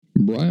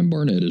Brian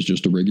Barnett is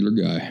just a regular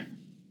guy.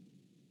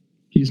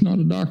 He's not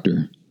a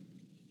doctor.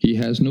 He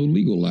has no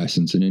legal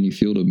license in any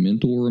field of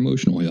mental or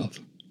emotional health.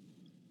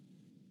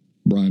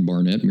 Brian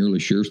Barnett merely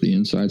shares the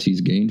insights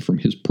he's gained from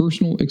his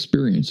personal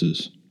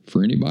experiences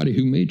for anybody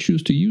who may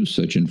choose to use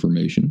such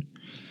information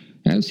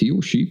as he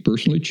or she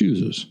personally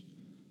chooses,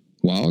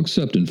 while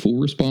accepting full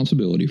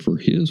responsibility for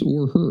his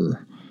or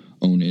her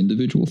own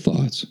individual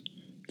thoughts,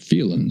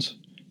 feelings,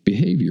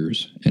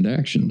 behaviors, and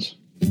actions.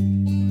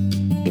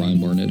 Brian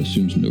Barnett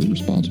assumes no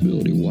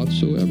responsibility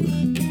whatsoever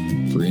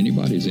for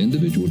anybody's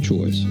individual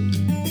choice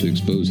to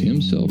expose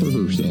himself or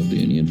herself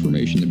to any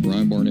information that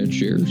Brian Barnett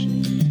shares,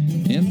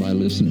 and by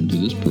listening to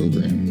this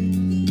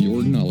program,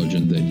 you're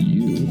acknowledging that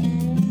you,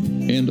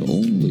 and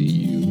only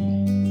you,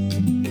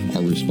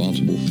 are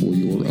responsible for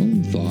your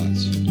own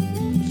thoughts,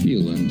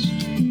 feelings,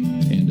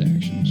 and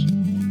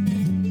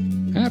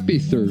actions. Happy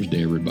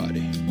Thursday,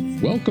 everybody.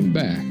 Welcome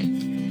back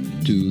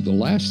to The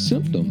Last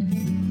Symptom.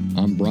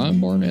 I'm Brian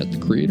Barnett,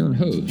 the creator and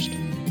host.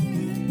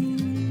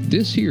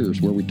 This here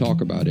is where we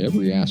talk about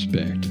every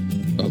aspect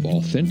of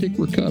authentic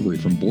recovery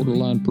from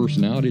borderline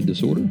personality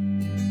disorder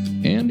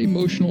and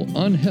emotional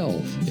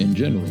unhealth in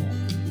general.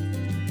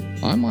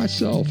 I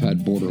myself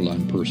had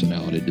borderline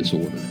personality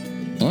disorder,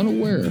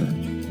 unaware,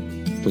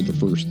 for the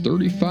first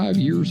 35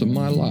 years of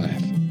my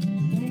life,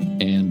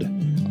 and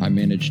I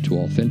managed to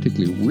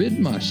authentically rid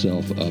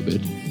myself of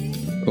it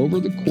over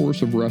the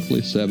course of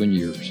roughly 7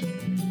 years.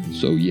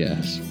 So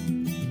yes,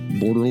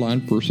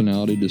 borderline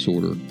personality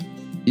disorder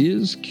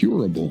is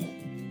curable.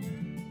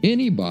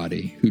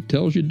 Anybody who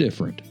tells you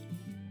different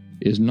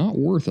is not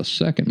worth a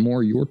second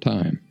more of your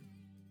time.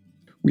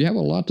 We have a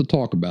lot to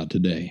talk about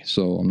today,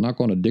 so I'm not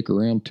going to dick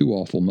around too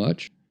awful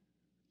much.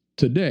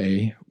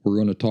 Today, we're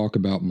going to talk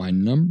about my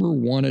number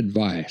one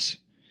advice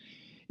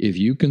if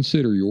you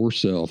consider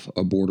yourself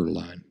a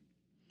borderline.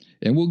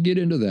 And we'll get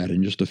into that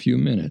in just a few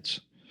minutes.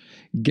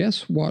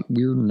 Guess what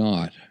we're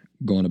not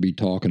going to be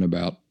talking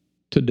about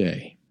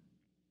today?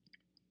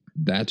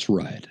 That's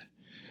right.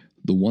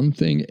 The one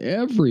thing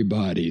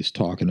everybody's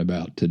talking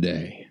about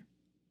today.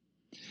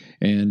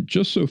 And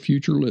just so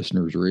future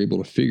listeners are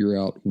able to figure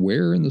out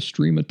where in the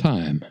stream of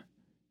time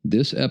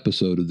this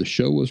episode of the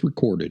show was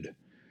recorded,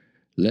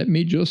 let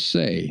me just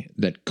say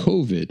that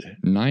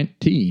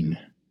COVID-19,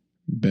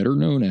 better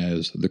known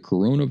as the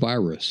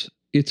coronavirus,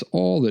 it's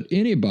all that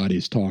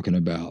anybody's talking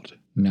about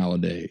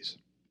nowadays.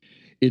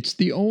 It's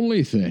the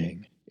only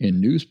thing in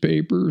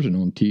newspapers and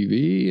on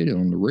TV and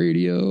on the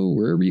radio,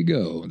 wherever you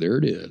go, there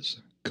it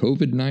is,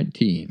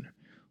 COVID-19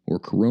 or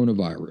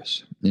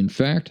coronavirus. In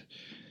fact,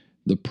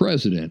 the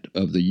president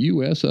of the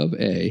U.S. of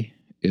A.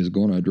 is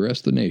going to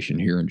address the nation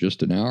here in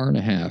just an hour and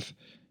a half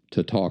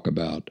to talk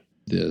about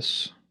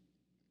this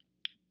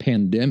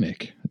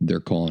pandemic, they're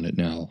calling it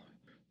now.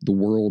 The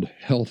World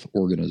Health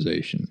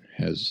Organization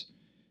has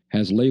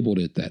labeled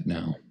it that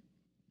now.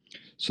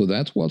 So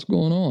that's what's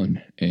going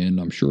on, and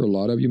I'm sure a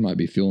lot of you might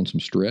be feeling some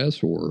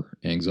stress or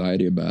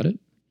anxiety about it.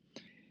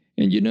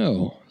 And you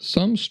know,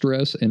 some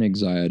stress and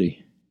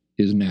anxiety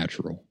is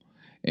natural,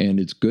 and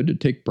it's good to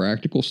take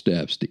practical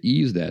steps to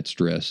ease that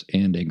stress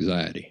and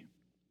anxiety.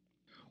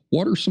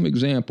 What are some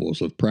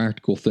examples of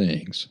practical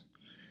things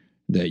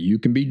that you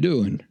can be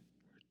doing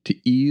to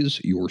ease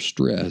your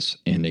stress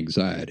and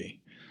anxiety?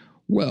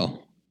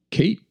 Well,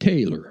 Kate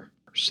Taylor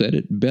said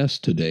it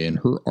best today in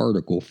her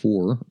article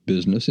for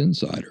Business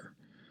Insider.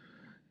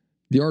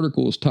 The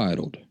article is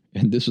titled,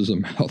 and this is a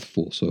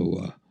mouthful,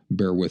 so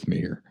bear with me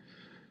here.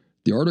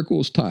 The article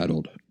is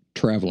titled,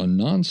 "Traveling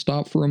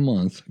Nonstop for a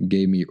Month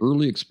Gave Me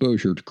Early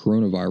Exposure to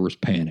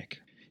Coronavirus Panic.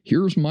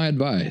 Here's my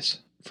advice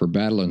for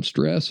battling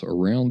stress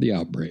around the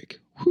outbreak."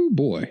 Whew,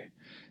 boy,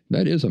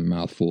 that is a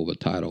mouthful of a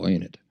title,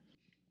 ain't it?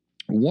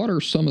 What are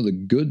some of the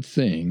good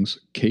things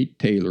Kate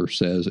Taylor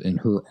says in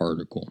her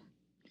article?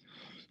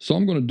 So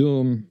I'm going to do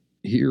them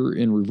here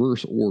in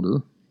reverse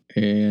order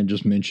and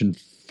just mention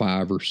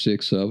 5 or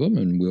 6 of them,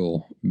 and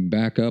we'll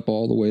back up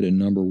all the way to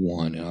number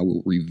 1, and I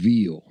will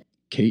reveal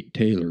Kate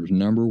Taylor's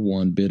number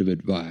 1 bit of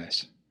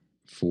advice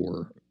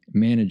for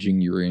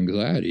managing your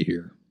anxiety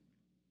here.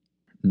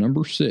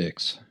 Number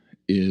 6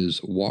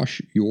 is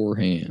wash your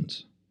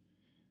hands.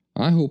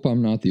 I hope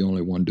I'm not the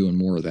only one doing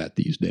more of that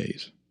these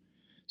days.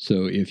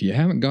 So if you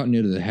haven't gotten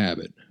into the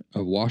habit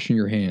of washing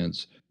your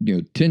hands,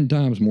 10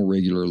 times more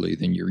regularly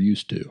than you're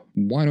used to,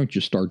 why don't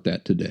you start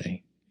that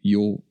today?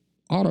 You'll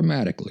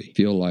automatically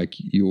feel like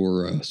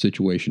your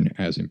situation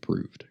has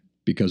improved,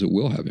 because it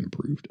will have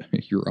improved.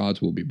 Your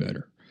odds will be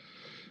better.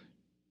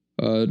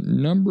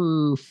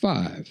 Number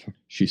 5,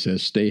 she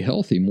says, stay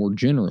healthy more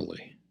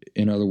generally.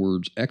 In other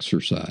words,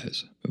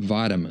 exercise,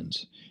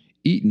 vitamins,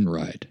 eating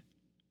right.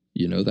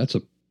 That's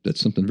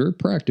something very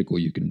practical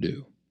you can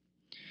do.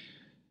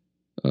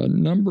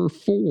 Number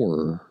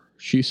 4,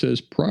 she says,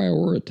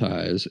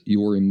 prioritize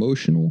your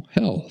emotional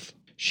health.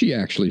 She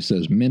actually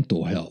says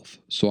mental health,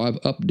 so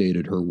I've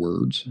updated her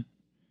words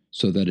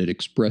so that it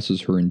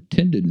expresses her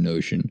intended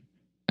notion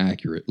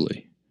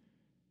accurately.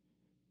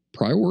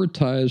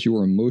 Prioritize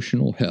your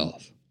emotional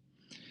health.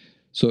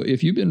 So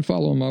if you've been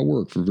following my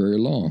work for very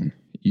long,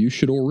 you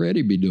should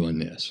already be doing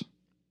this.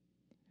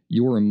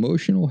 Your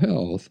emotional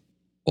health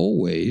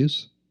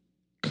always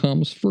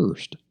comes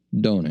first,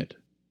 don't it?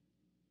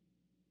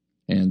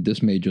 And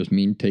this may just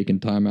mean taking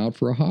time out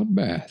for a hot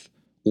bath,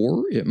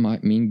 or it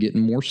might mean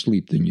getting more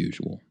sleep than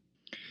usual.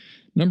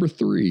 Number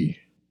 3,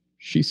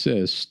 she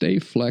says, stay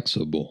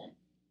flexible.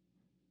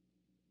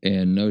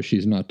 And no,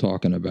 she's not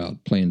talking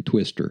about playing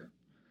Twister.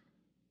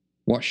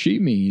 What she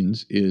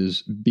means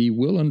is be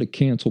willing to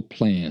cancel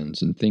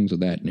plans and things of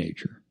that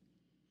nature.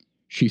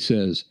 She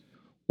says,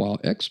 while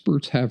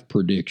experts have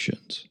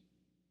predictions,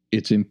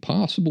 it's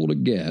impossible to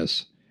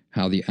guess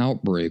how the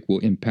outbreak will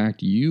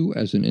impact you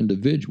as an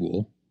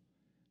individual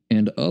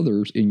and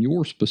others in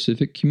your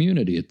specific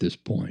community at this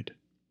point.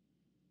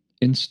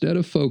 Instead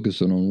of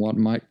focusing on what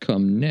might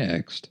come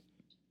next,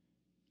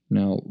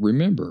 now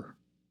remember,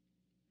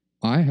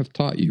 I have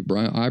taught you,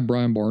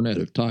 Brian Barnett,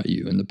 have taught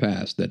you in the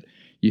past that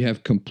you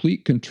have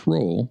complete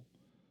control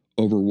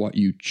over what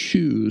you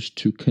choose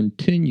to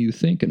continue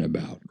thinking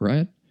about,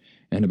 right?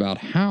 And about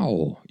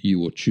how you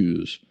will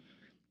choose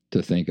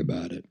to think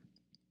about it.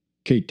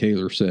 Kate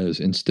Taylor says,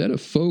 instead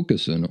of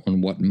focusing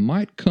on what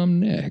might come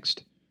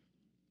next,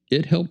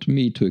 it helped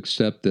me to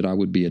accept that I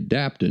would be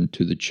adapting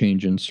to the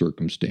changing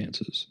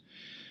circumstances.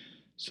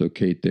 So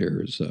Kate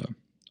there is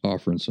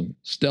offering some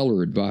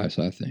stellar advice,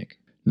 I think.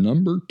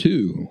 Number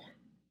 2,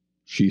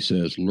 she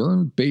says,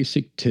 learn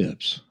basic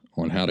tips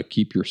on how to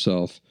keep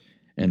yourself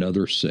and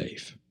others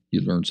safe.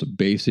 You learn some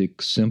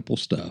basic, simple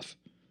stuff.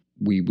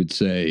 We would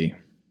say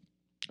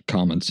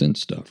common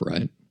sense stuff,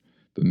 right?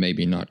 But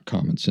maybe not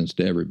common sense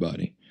to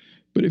everybody.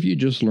 But if you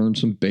just learn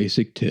some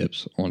basic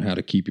tips on how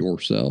to keep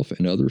yourself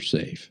and others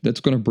safe, that's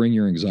going to bring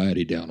your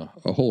anxiety down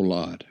a whole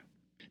lot.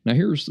 Now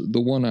here's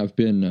the one I've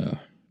been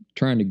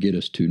trying to get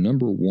us to.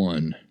 Number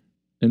 1,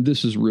 and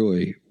this is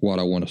really what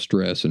I want to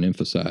stress and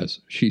emphasize.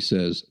 She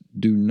says,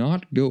 do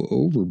not go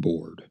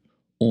overboard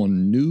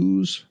on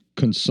news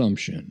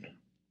consumption.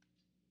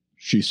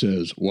 She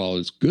says, while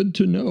it's good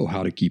to know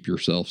how to keep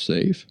yourself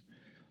safe,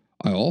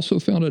 I also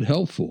found it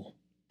helpful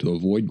to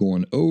avoid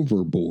going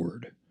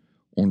overboard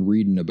on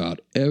reading about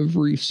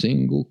every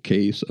single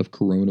case of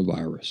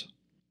coronavirus.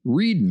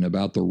 Reading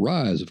about the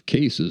rise of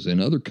cases in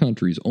other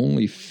countries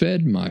only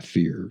fed my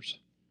fears.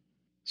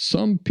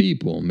 Some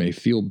people may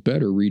feel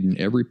better reading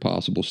every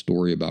possible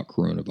story about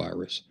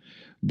coronavirus,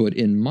 but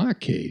in my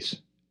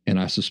case, and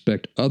I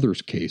suspect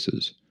others'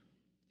 cases,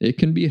 it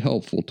can be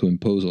helpful to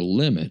impose a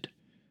limit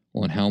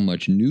on how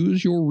much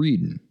news you're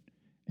reading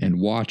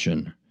and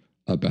watching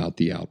about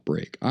the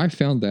outbreak. I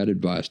found that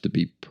advice to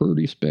be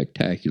pretty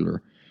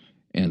spectacular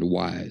and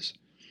wise.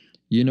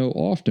 You know,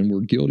 often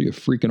we're guilty of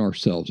freaking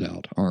ourselves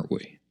out, aren't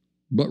we?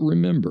 But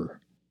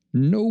remember,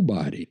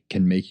 nobody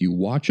can make you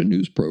watch a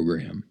news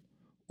program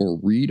or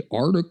read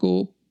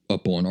article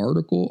upon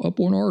article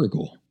upon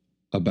article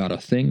about a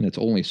thing that's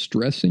only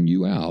stressing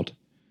you out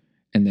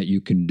and that you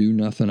can do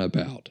nothing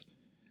about.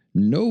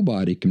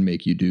 Nobody can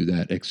make you do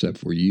that except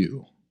for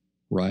you,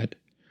 right?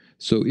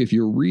 So if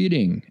you're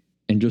reading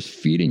and just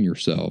feeding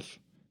yourself,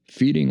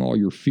 feeding all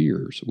your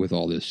fears with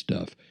all this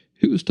stuff,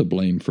 who's to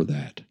blame for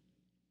that?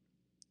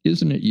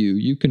 Isn't it you?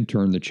 You can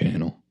turn the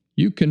channel.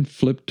 You can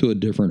flip to a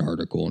different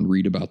article and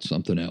read about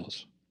something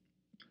else.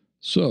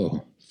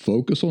 So,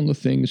 focus on the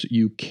things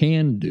you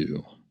can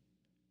do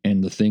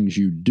and the things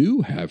you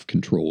do have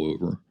control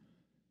over.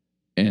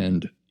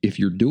 And if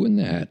you're doing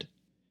that,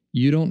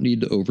 you don't need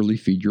to overly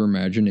feed your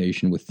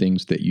imagination with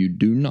things that you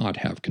do not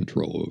have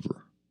control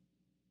over.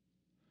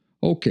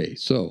 Okay,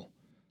 so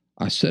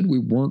I said we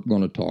weren't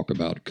going to talk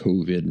about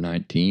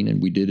COVID-19,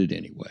 and we did it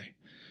anyway.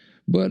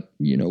 But,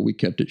 we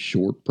kept it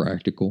short,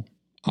 practical,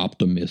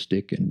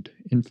 optimistic, and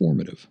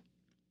informative.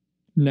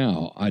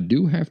 Now, I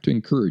do have to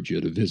encourage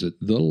you to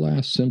visit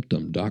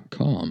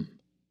thelastsymptom.com.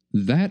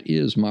 That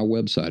is my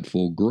website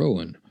full of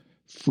growing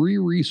free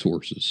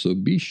resources, so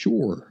be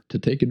sure to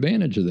take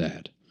advantage of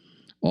that.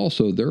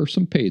 Also, there are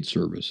some paid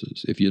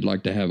services. If you'd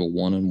like to have a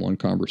one-on-one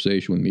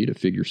conversation with me to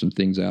figure some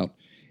things out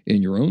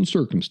in your own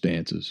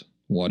circumstances,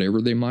 whatever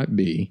they might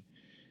be,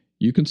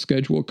 you can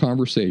schedule a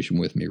conversation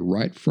with me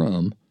right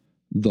from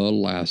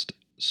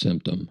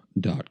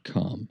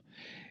thelastsymptom.com.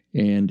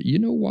 And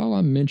while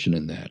I'm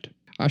mentioning that,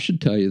 I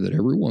should tell you that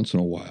every once in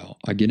a while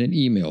I get an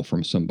email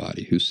from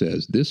somebody who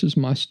says, this is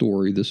my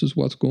story, this is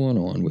what's going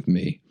on with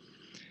me,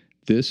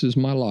 this is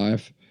my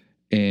life,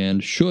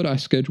 and should I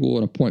schedule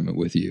an appointment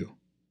with you?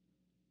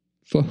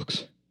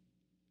 Folks,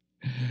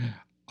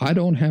 I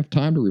don't have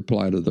time to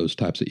reply to those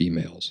types of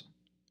emails,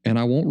 and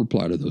I won't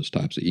reply to those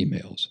types of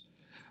emails.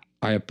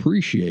 I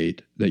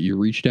appreciate that you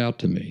reached out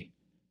to me,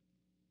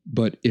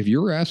 but if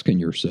you're asking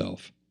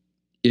yourself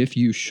if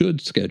you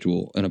should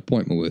schedule an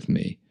appointment with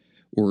me,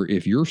 or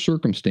if your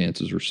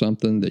circumstances are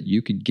something that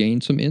you could gain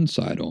some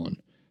insight on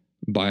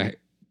by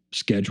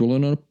scheduling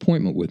an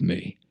appointment with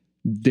me,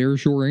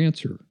 there's your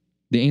answer.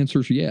 The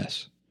answer is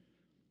yes.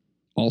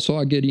 Also,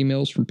 I get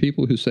emails from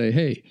people who say,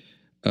 hey,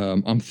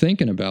 I'm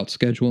thinking about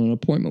scheduling an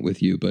appointment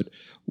with you, but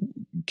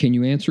can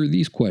you answer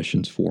these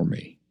questions for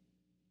me?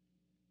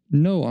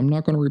 No, I'm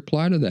not going to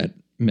reply to that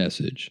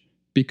message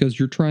because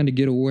you're trying to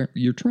get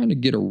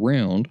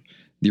around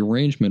the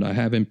arrangement I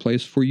have in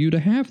place for you to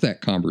have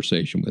that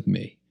conversation with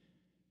me,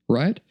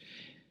 right?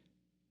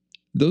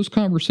 Those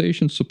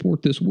conversations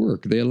support this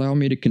work. They allow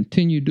me to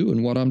continue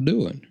doing what I'm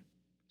doing.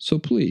 So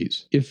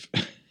please, if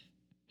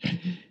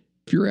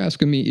you're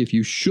asking me if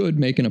you should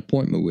make an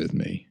appointment with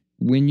me,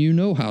 when you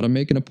know how to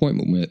make an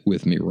appointment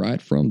with me,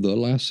 right from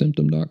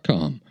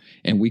thelastsymptom.com,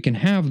 and we can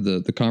have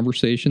the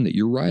conversation that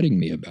you're writing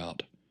me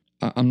about,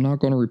 I'm not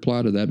going to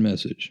reply to that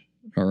message,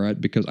 all right,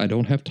 because I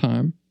don't have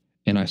time,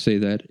 and I say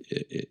that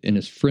in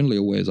as friendly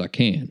a way as I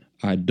can.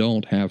 I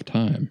don't have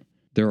time.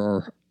 There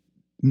are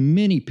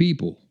many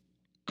people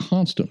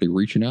constantly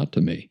reaching out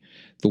to me.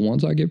 The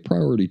ones I give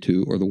priority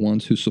to are the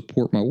ones who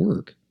support my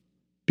work,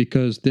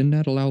 because then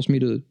that allows me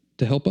to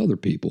help other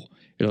people.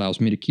 It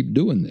allows me to keep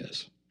doing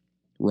this,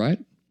 right?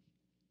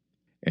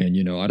 And,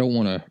 I don't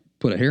want to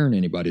put a hair in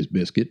anybody's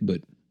biscuit,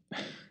 but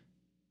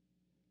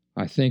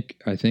I think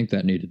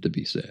that needed to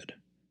be said.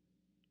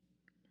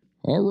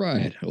 All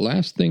right,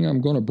 last thing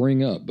I'm going to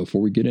bring up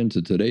before we get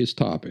into today's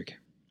topic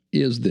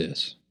is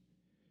this.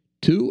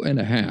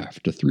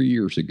 2.5 to 3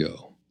 years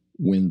ago,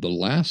 when The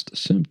Last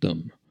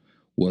Symptom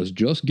was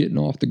just getting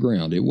off the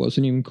ground, it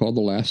wasn't even called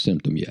The Last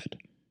Symptom yet.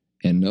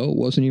 And no, it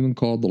wasn't even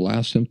called The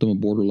Last Symptom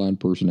of Borderline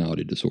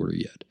Personality Disorder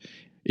yet.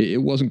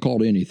 It wasn't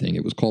called anything.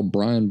 It was called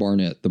Brian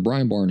Barnett, The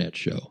Brian Barnett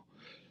Show.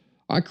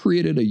 I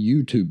created a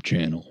YouTube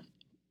channel,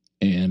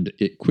 and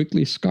it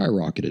quickly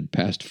skyrocketed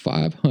past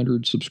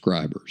 500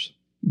 subscribers.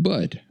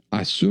 But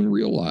I soon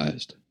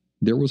realized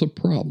there was a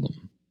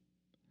problem.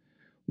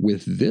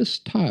 With this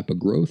type of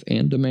growth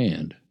and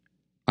demand,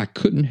 I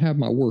couldn't have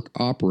my work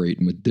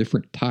operating with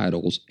different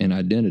titles and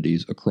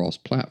identities across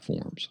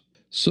platforms.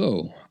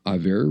 So I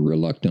very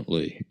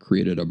reluctantly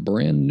created a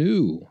brand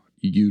new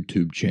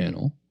YouTube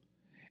channel,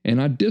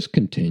 and I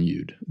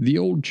discontinued the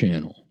old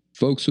channel.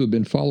 Folks who have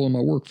been following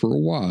my work for a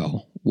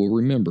while will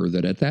remember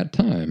that at that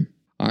time,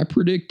 I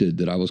predicted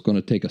that I was going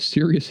to take a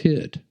serious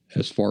hit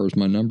as far as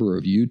my number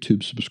of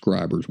YouTube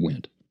subscribers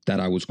went, that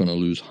I was going to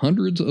lose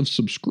hundreds of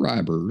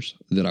subscribers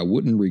that I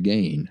wouldn't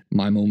regain,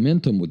 my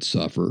momentum would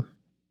suffer,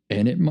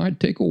 and it might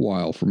take a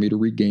while for me to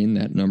regain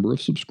that number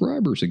of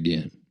subscribers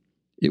again.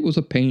 It was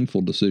a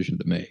painful decision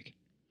to make.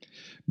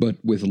 But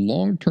with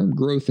long-term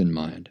growth in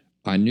mind,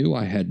 I knew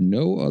I had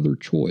no other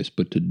choice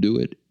but to do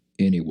it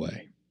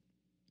anyway.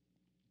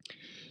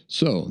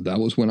 So that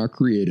was when I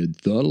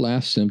created The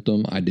Last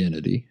Symptom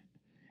identity,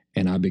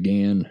 and I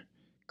began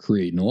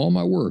creating all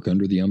my work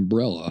under the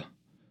umbrella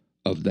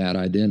of that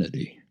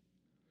identity.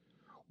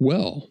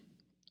 Well,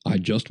 I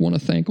just want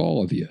to thank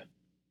all of you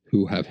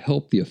who have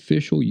helped the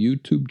official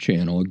YouTube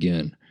channel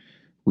again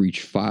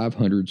reach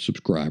 500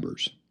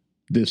 subscribers.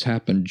 This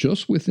happened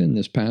just within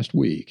this past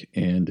week,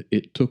 and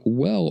it took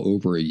well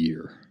over a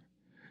year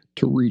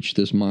to reach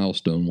this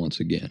milestone once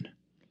again.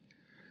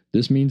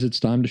 This means it's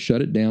time to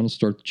shut it down and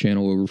start the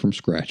channel over from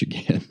scratch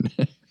again.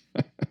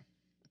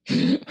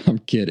 I'm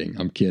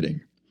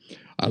kidding.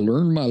 I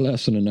learned my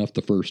lesson enough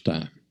the first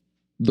time.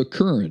 The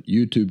current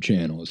YouTube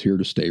channel is here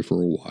to stay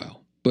for a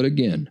while. But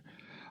again,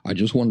 I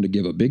just wanted to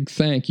give a big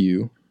thank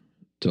you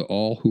to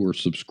all who are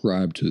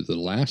subscribed to The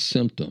Last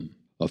Symptom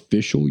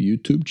official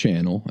YouTube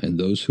channel and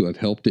those who have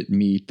helped it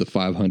meet the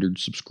 500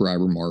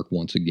 subscriber mark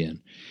once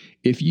again.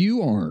 If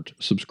you aren't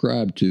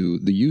subscribed to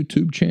the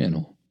YouTube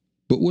channel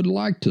but would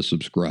like to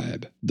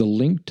subscribe, the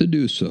link to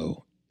do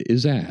so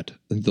is at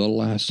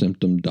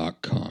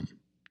thelastsymptom.com.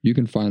 You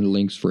can find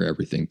links for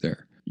everything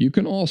there. You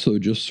can also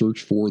just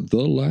search for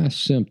The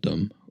Last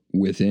Symptom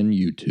within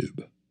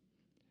YouTube.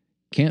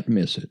 Can't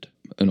miss it.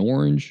 An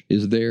orange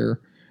is there,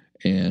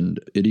 and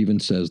it even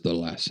says The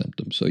Last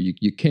Symptom, so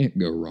you can't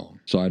go wrong.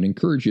 So I'd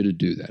encourage you to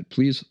do that.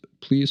 Please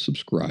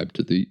subscribe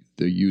to the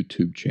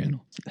YouTube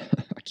channel.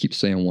 I keep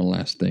saying one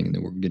last thing, and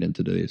then we'll get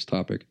into today's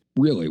topic.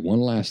 Really,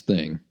 one last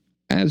thing.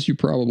 As you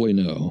probably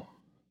know,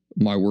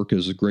 my work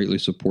is greatly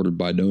supported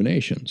by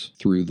donations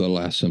through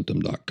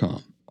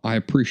thelastsymptom.com. I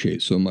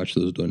appreciate so much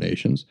those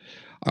donations.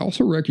 I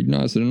also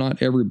recognize that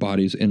not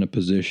everybody's in a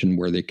position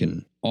where they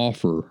can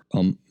offer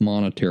a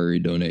monetary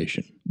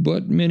donation,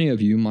 but many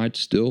of you might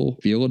still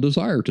feel a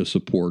desire to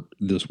support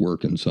this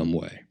work in some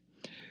way.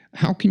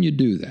 How can you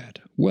do that?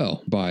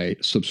 Well, by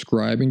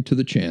subscribing to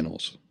the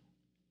channels,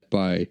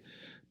 by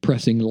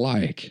pressing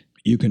like.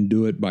 You can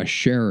do it by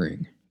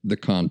sharing the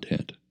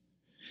content.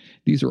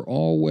 These are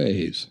all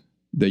ways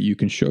that you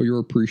can show your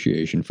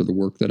appreciation for the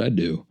work that I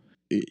do.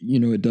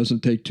 It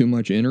doesn't take too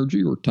much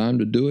energy or time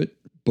to do it,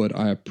 but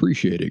I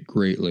appreciate it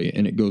greatly,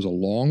 and it goes a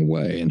long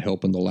way in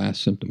helping The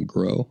Last Symptom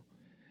grow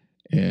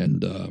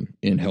and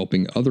in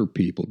helping other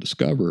people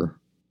discover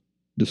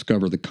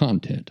the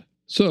content.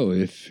 So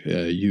if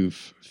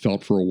you've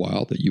felt for a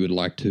while that you would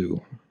like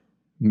to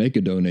make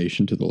a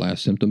donation to The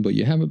Last Symptom, but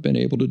you haven't been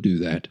able to do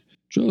that,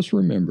 just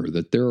remember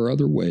that there are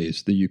other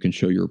ways that you can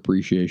show your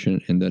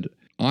appreciation, and that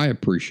I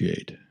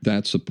appreciate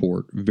that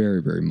support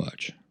very, very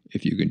much.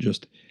 If you can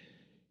just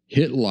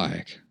hit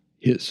like,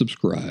 hit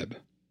subscribe,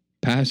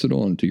 pass it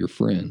on to your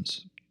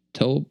friends,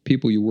 tell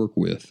people you work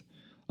with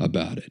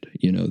about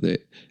it.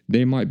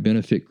 They might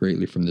benefit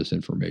greatly from this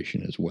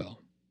information as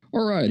well.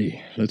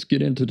 Alrighty, let's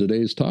get into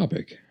today's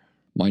topic.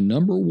 My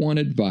number one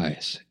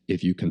advice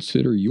if you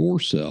consider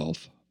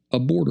yourself a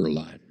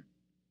borderline.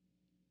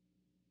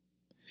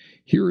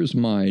 Here is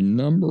my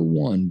number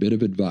one bit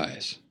of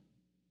advice.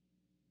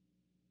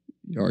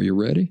 Are you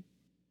ready?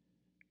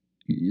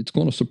 It's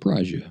going to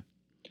surprise you.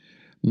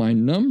 My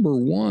number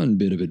one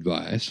bit of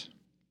advice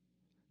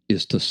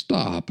is to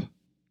stop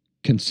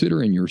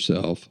considering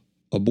yourself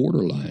a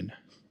borderline.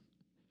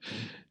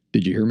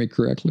 Did you hear me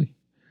correctly?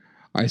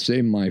 I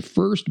say my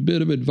first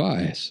bit of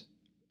advice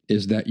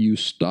is that you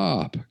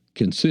stop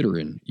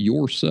considering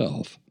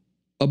yourself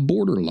a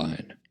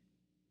borderline.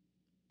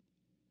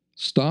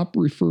 Stop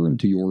referring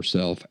to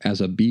yourself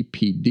as a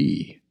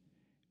BPD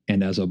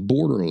and as a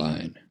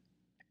borderline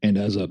and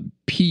as a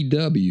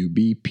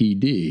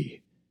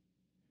PWBPD.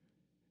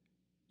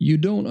 You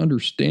don't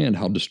understand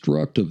how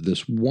destructive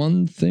this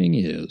one thing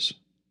is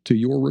to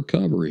your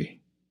recovery.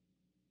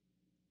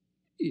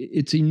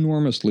 It's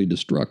enormously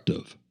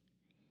destructive.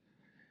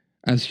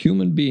 As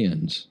human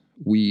beings,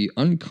 we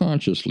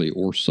unconsciously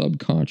or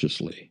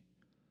subconsciously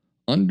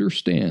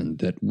understand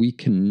that we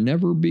can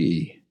never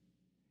be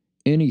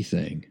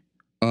anything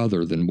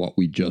other than what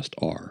we just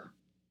are.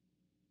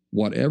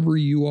 Whatever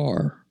you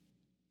are,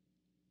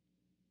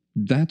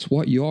 that's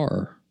what you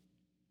are.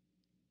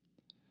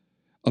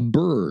 A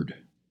bird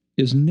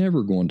is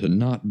never going to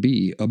not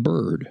be a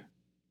bird.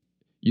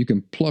 You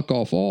can pluck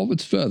off all of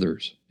its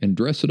feathers and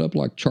dress it up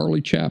like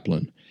Charlie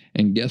Chaplin,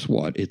 and guess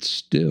what? It's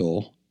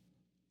still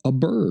a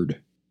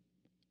bird.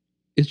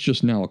 It's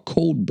just now a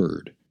cold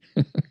bird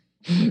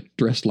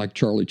dressed like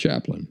Charlie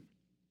Chaplin.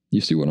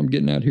 You see what I'm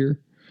getting at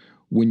here?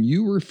 When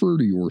you refer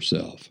to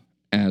yourself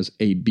as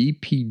a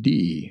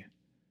BPD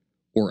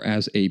or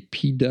as a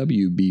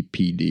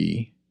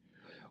PWBPD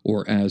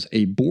or as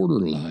a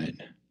borderline,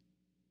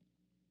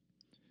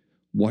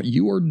 what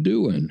you are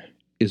doing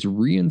is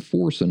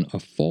reinforcing a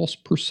false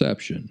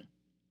perception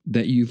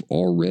that you've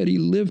already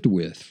lived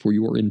with for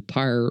your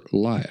entire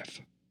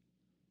life.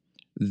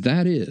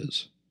 That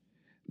is,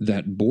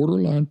 that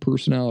borderline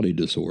personality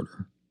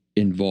disorder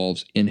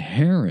involves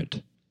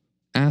inherent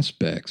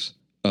aspects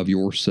of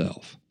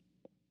yourself.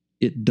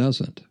 It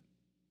doesn't.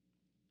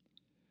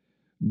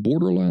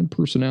 Borderline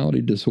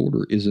personality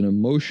disorder is an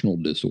emotional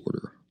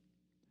disorder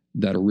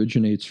that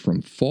originates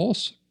from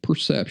false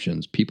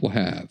perceptions people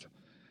have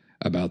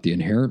about the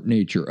inherent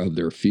nature of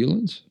their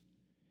feelings,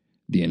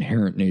 the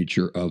inherent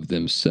nature of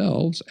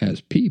themselves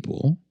as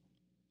people,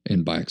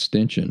 and by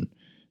extension,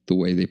 the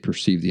way they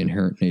perceive the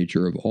inherent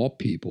nature of all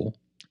people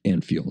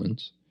and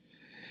feelings,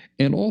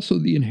 and also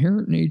the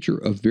inherent nature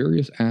of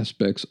various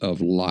aspects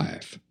of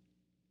life.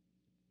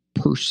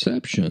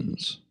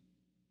 Perceptions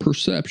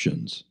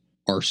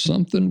are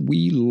something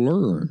we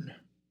learn.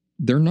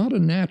 They're not a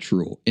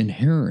natural,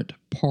 inherent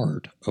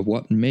part of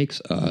what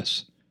makes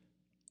us,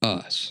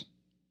 us.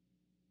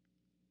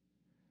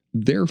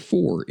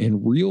 Therefore,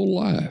 in real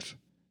life,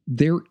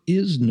 there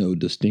is no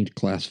distinct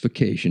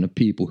classification of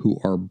people who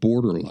are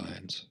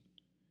borderlines.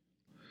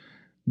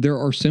 There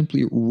are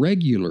simply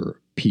regular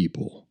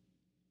people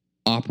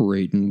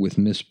operating with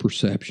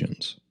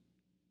misperceptions.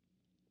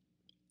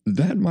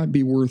 That might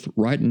be worth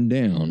writing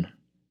down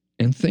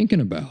and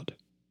thinking about.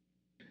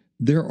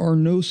 There are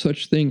no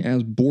such thing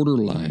as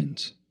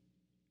borderlines.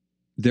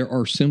 There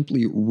are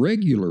simply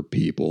regular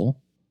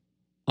people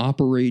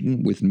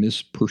operating with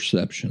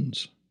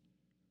misperceptions.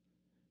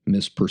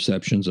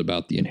 Misperceptions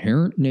about the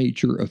inherent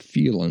nature of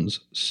feelings,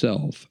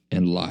 self,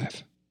 and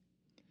life.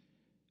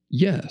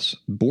 Yes,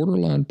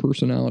 borderline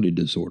personality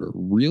disorder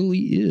really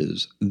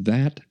is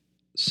that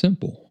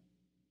simple.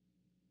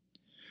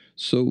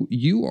 So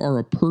you are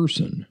a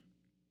person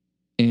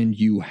and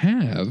you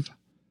have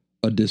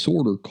a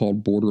disorder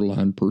called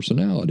borderline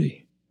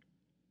personality.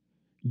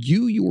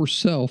 You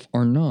yourself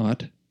are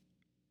not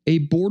a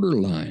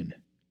borderline,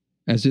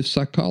 as if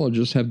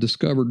psychologists have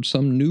discovered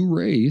some new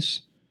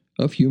race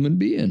of human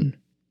being.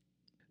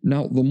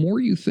 Now, the more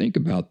you think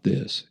about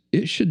this,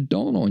 it should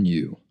dawn on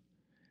you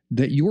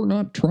that you're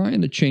not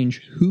trying to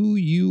change who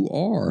you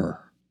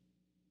are.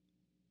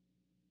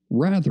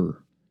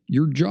 Rather,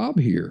 your job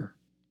here,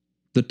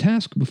 the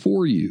task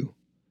before you,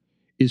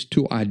 is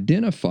to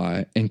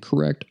identify and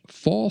correct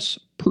false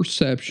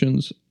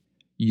perceptions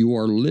you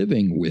are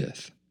living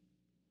with.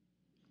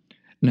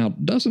 Now,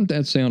 doesn't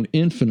that sound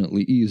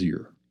infinitely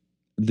easier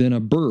than a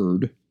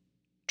bird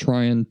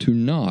trying to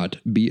not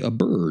be a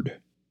bird?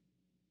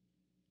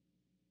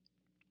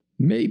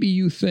 Maybe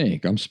you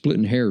think I'm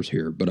splitting hairs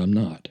here, but I'm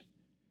not.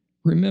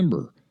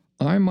 Remember,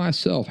 I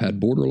myself had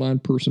borderline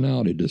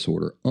personality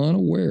disorder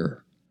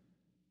unaware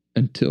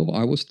until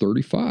I was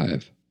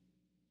 35.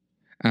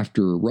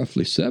 After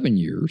roughly 7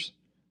 years,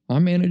 I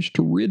managed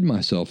to rid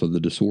myself of the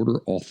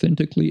disorder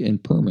authentically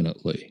and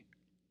permanently.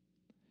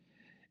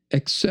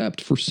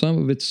 Except for some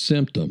of its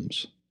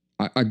symptoms.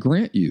 I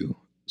grant you,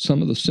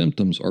 some of the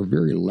symptoms are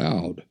very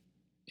loud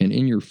and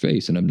in your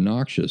face and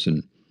obnoxious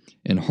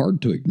and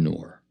hard to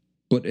ignore.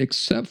 But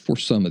except for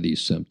some of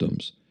these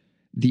symptoms,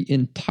 the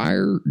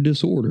entire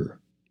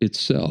disorder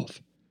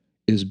itself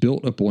is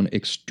built upon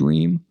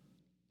extreme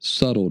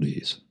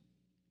subtleties.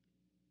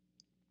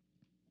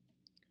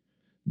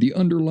 The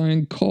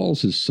underlying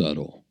cause is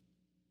subtle.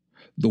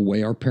 The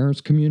way our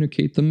parents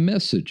communicate the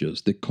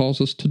messages that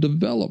cause us to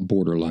develop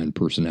borderline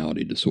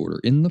personality disorder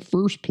in the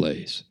first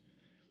place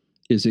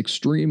is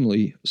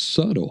extremely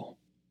subtle.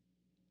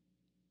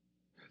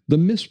 The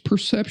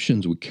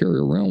misperceptions we carry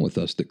around with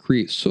us that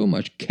create so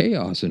much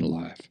chaos in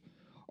life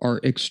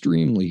are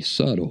extremely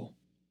subtle.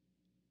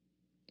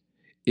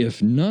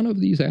 If none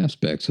of these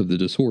aspects of the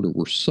disorder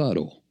were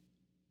subtle,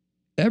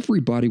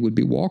 everybody would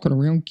be walking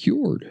around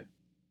cured.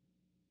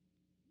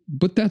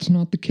 But that's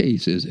not the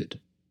case, is it?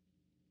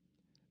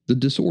 The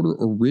disorder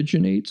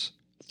originates,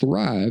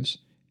 thrives,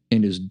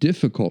 and is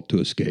difficult to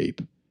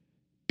escape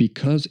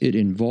because it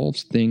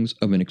involves things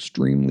of an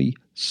extremely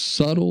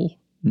subtle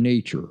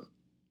nature.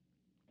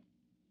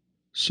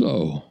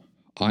 So,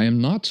 I am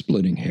not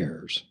splitting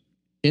hairs.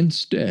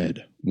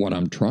 Instead, what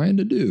I'm trying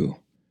to do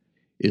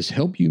is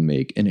help you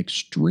make an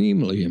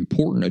extremely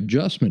important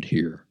adjustment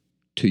here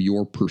to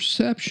your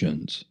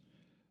perceptions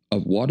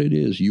of what it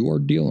is you are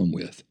dealing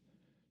with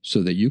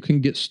so that you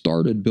can get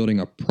started building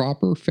a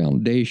proper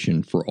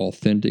foundation for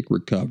authentic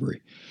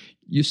recovery.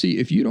 You see,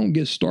 if you don't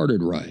get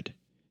started right,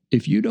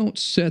 if you don't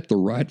set the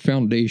right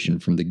foundation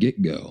from the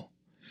get-go,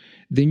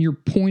 then you're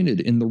pointed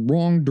in the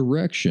wrong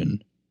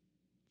direction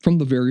from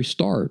the very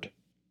start.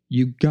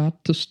 You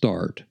got to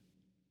start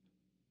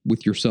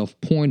with yourself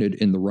pointed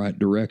in the right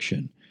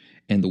direction.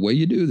 And the way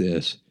you do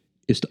this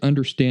is to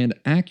understand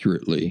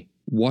accurately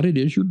what it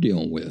is you're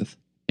dealing with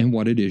and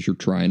what it is you're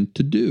trying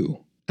to do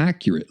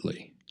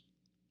accurately.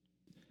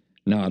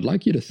 Now, I'd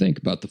like you to think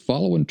about the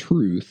following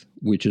truth,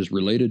 which is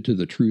related to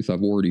the truth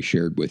I've already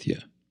shared with you.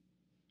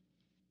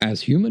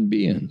 As human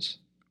beings,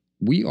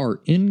 we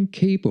are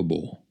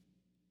incapable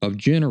of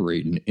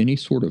generating any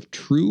sort of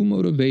true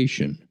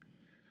motivation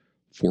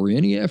for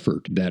any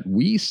effort that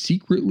we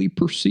secretly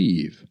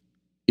perceive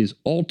is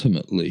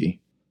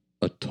ultimately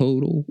a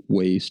total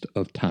waste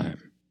of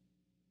time.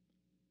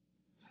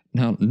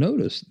 Now,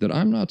 notice that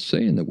I'm not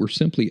saying that we're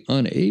simply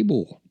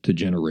unable to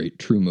generate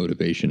true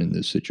motivation in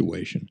this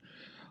situation.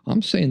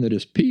 I'm saying that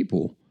as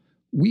people,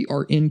 we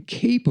are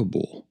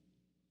incapable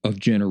of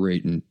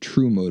generating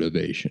true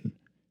motivation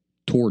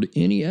toward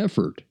any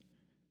effort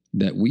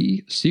that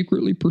we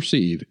secretly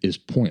perceive is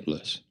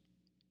pointless.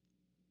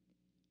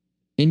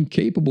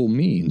 Incapable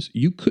means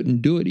you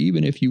couldn't do it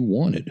even if you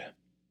wanted.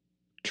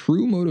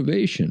 True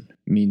motivation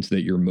means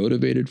that you're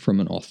motivated from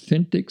an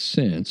authentic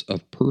sense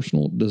of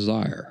personal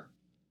desire,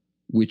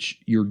 which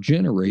you're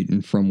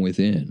generating from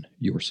within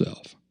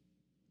yourself.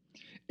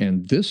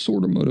 And this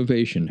sort of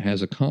motivation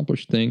has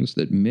accomplished things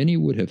that many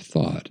would have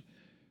thought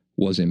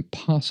was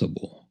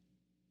impossible.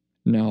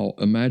 Now,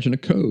 imagine a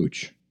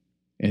coach,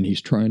 and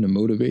he's trying to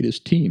motivate his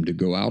team to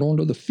go out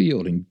onto the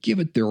field and give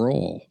it their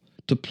all,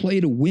 to play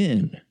to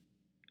win.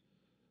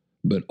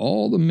 But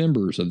all the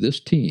members of this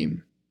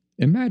team,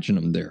 imagine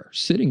them there,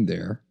 sitting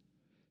there,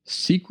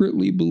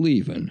 secretly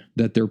believing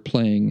that they're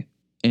playing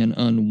an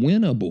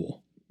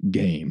unwinnable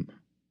game.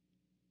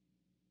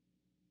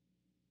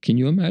 Can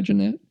you imagine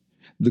that?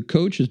 The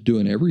coach is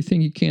doing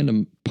everything he can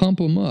to pump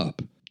them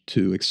up,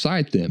 to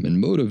excite them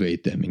and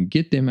motivate them and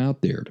get them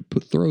out there to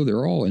throw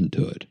their all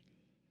into it.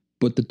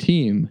 But the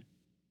team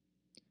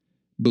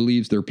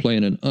believes they're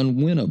playing an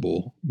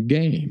unwinnable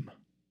game.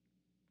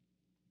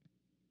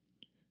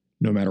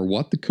 No matter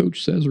what the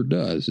coach says or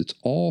does, it's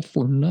all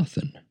for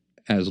nothing.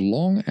 As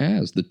long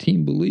as the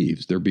team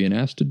believes they're being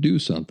asked to do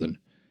something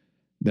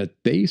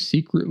that they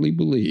secretly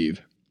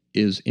believe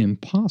is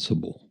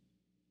impossible.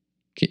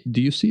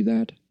 Do you see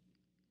that?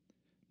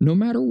 No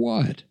matter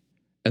what,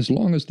 as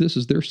long as this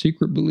is their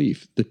secret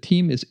belief, the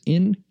team is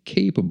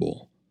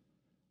incapable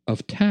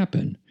of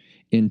tapping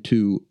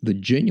into the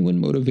genuine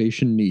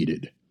motivation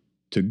needed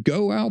to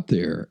go out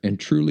there and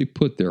truly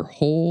put their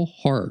whole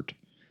heart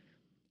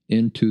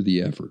into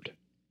the effort.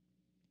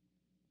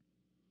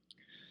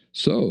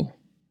 So,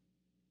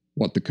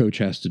 what the coach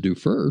has to do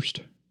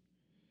first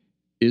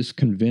is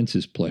convince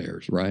his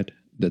players, right,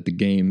 that the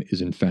game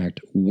is in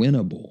fact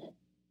winnable.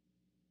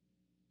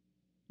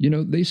 You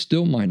know, they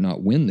still might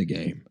not win the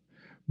game,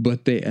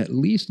 but they at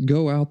least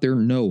go out there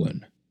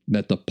knowing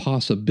that the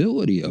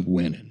possibility of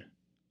winning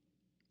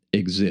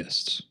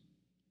exists.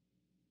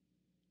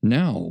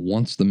 Now,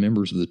 once the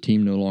members of the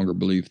team no longer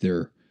believe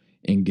they're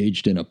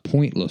engaged in a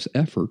pointless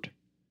effort,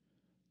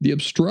 the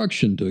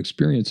obstruction to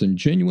experiencing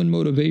genuine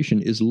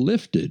motivation is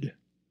lifted,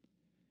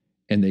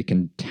 and they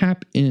can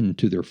tap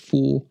into their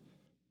full,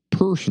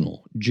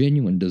 personal,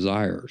 genuine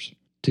desires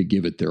to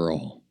give it their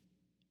all.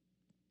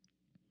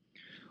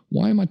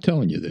 Why am I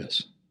telling you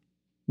this?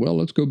 Well,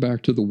 let's go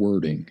back to the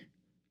wording.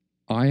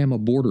 I am a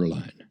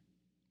borderline,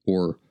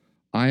 or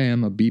I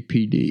am a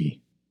BPD.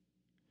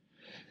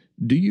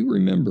 Do you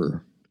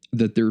remember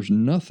that there's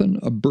nothing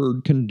a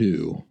bird can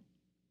do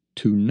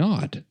to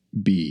not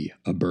be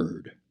a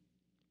bird?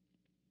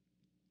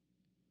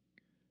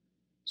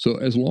 So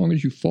as long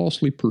as you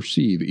falsely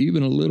perceive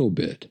even a little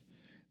bit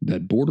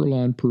that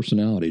borderline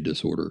personality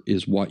disorder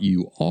is what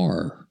you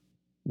are,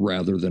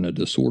 rather than a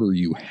disorder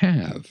you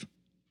have,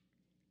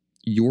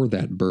 you're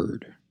that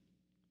bird.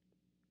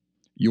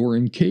 You're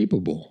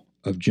incapable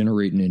of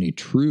generating any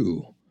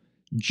true,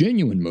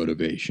 genuine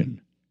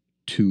motivation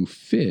to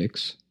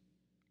fix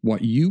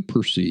what you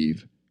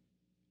perceive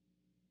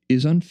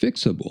is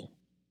unfixable.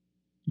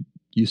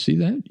 You see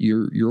that?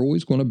 You're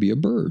always going to be a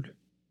bird.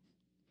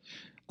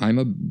 I'm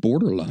a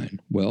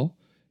borderline. Well,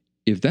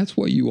 if that's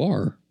what you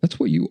are, that's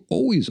what you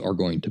always are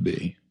going to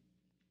be.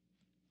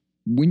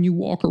 When you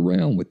walk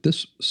around with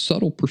this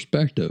subtle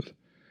perspective,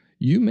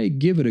 you may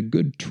give it a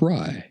good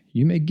try.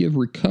 You may give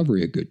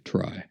recovery a good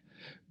try,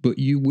 but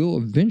you will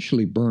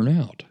eventually burn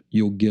out.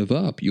 You'll give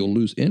up. You'll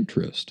lose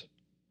interest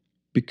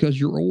because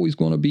you're always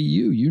going to be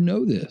you. You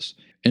know this.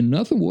 And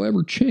nothing will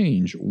ever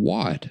change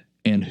what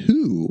and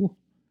who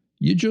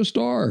you just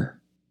are.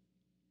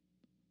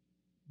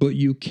 But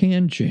you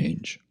can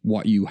change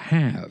what you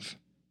have,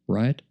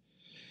 right?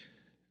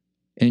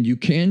 And you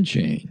can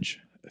change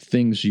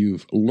things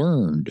you've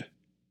learned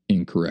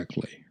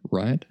incorrectly,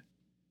 right?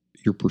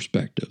 Your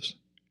perspectives,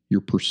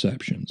 your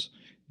perceptions.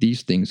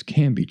 These things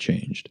can be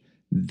changed.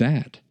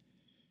 That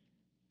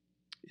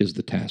is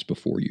the task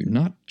before you,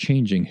 not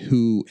changing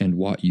who and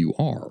what you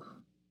are.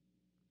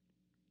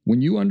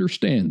 When you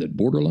understand that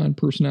borderline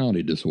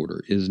personality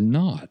disorder is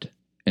not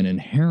an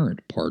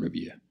inherent part of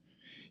you,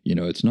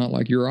 it's not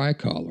like your eye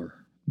color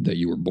that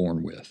you were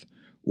born with,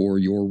 or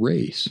your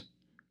race,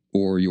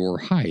 or your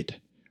height,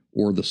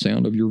 or the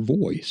sound of your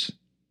voice.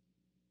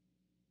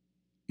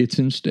 It's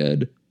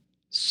instead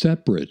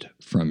separate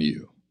from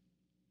you.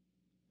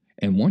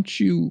 And once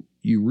you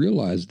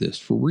realize this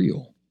for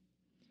real,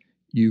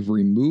 you've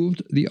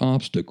removed the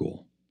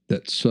obstacle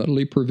that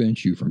subtly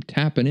prevents you from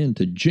tapping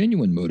into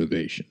genuine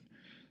motivation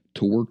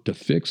to work to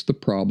fix the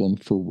problem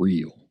for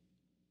real.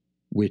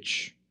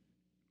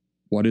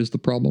 What is the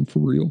problem for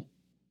real?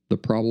 The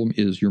problem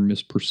is your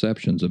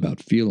misperceptions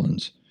about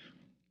feelings,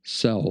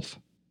 self,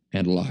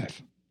 and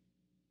life.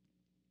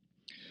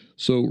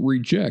 So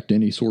reject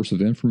any source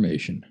of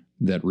information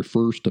that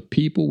refers to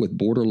people with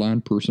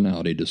borderline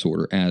personality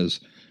disorder as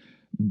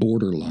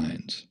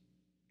borderlines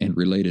and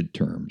related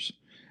terms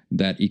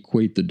that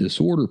equate the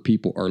disorder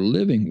people are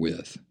living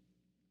with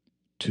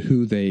to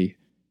who they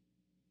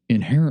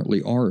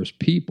inherently are as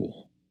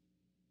people.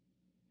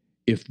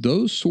 If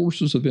those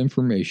sources of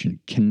information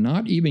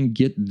cannot even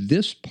get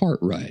this part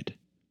right,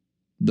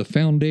 the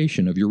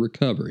foundation of your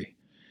recovery,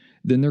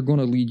 then they're going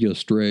to lead you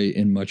astray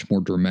in much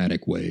more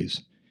dramatic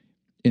ways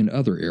in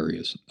other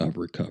areas of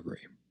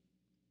recovery.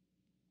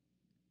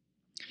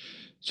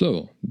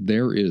 So,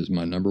 there is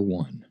my number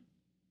one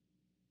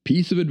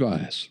piece of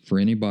advice for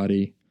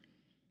anybody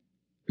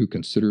who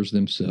considers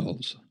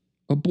themselves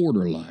a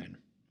borderline.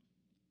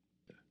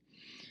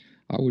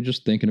 I was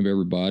just thinking of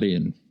everybody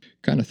and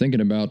kind of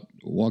thinking about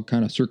what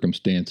kind of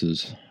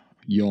circumstances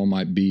y'all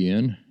might be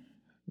in,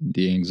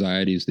 the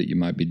anxieties that you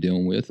might be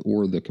dealing with,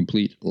 or the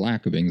complete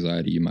lack of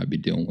anxiety you might be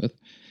dealing with.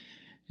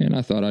 And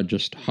I thought I'd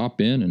just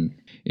hop in and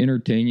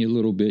entertain you a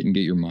little bit and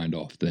get your mind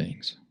off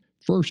things.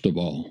 First of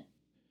all,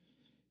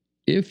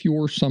 if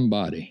you're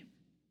somebody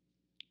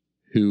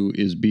who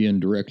is being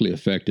directly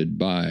affected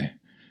by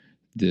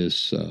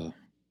this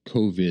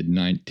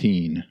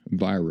COVID-19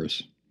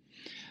 virus,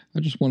 I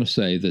just want to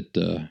say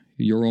that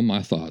you're on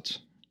my thoughts.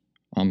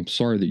 I'm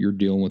sorry that you're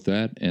dealing with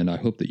that, and I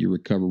hope that you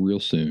recover real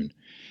soon.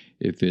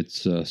 If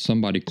it's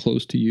somebody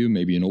close to you,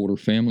 maybe an older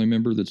family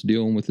member that's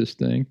dealing with this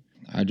thing,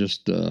 I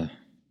just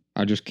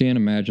can't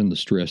imagine the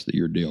stress that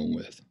you're dealing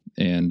with.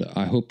 And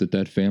I hope that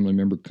that family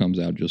member comes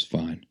out just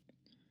fine.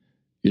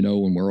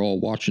 When we're all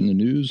watching the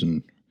news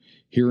and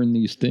hearing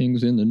these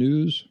things in the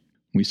news,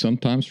 we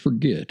sometimes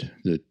forget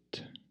that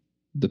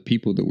the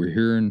people that we're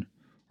hearing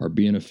are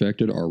being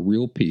affected are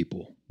real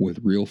people with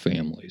real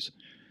families.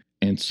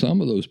 And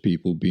some of those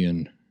people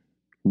being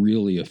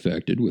really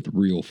affected with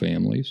real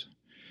families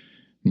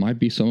might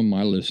be some of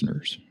my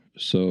listeners.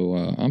 So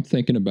I'm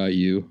thinking about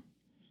you.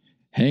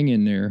 Hang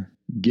in there.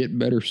 Get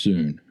better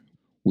soon.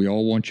 We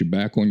all want you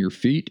back on your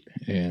feet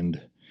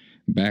and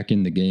back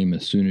in the game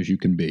as soon as you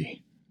can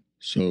be.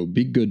 So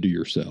be good to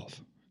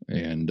yourself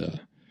and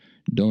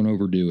don't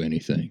overdo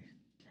anything.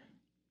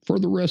 For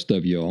the rest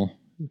of y'all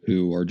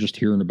who are just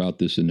hearing about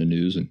this in the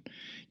news and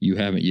you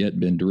haven't yet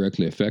been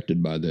directly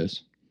affected by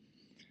this,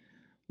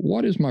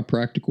 what is my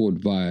practical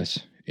advice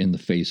in the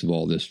face of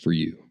all this for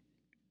you?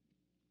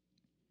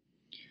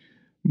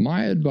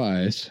 My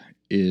advice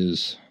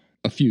is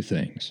a few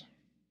things.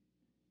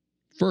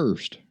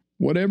 First,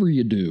 whatever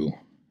you do,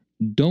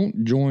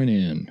 don't join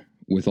in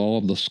with all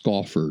of the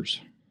scoffers.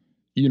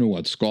 You know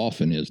what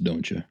scoffing is,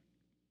 don't you?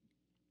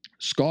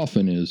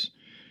 Scoffing is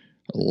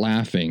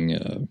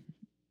laughing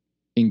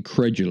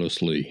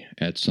incredulously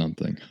at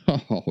something.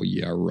 Oh,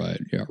 yeah,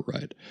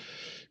 right.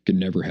 Could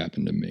never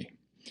happen to me.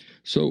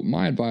 So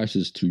my advice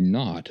is to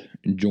not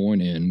join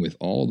in with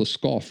all the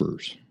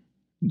scoffers,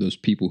 those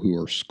people who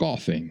are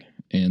scoffing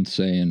and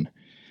saying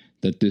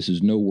that this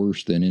is no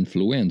worse than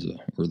influenza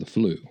or the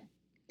flu.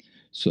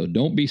 So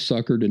don't be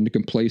suckered into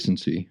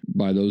complacency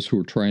by those who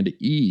are trying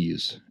to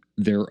ease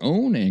their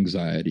own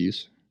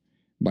anxieties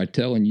by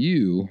telling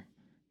you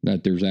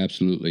that there's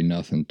absolutely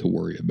nothing to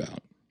worry about.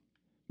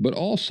 But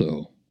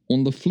also,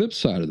 on the flip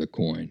side of the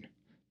coin,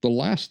 the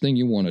last thing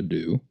you want to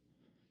do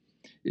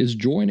is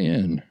join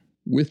in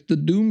with the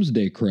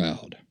doomsday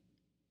crowd.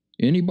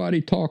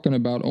 Anybody talking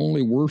about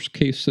only worst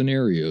case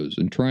scenarios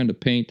and trying to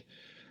paint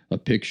a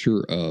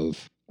picture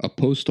of a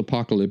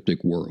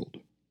post-apocalyptic world.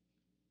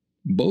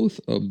 Both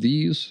of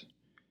these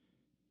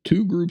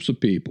two groups of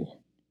people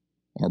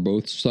are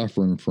both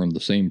suffering from the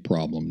same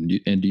problem.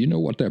 And do you know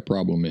what that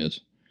problem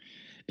is?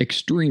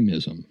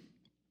 Extremism.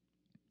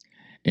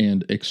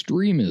 And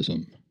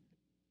extremism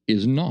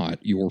is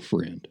not your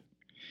friend.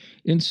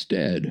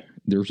 Instead,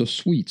 there's a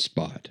sweet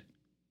spot.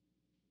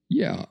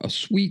 Yeah, a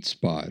sweet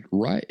spot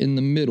right in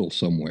the middle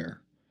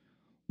somewhere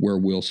where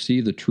we'll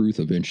see the truth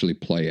eventually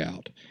play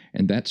out.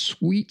 And that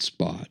sweet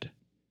spot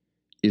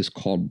is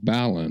called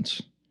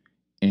balance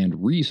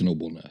and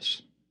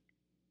reasonableness.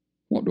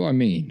 What do I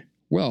mean?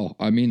 Well,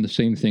 I mean the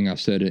same thing I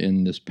said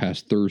in this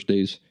past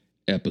Thursday's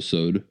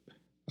episode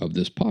of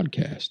this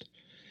podcast.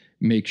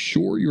 Make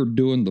sure you're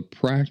doing the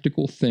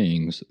practical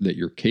things that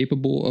you're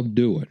capable of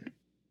doing.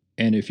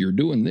 And if you're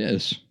doing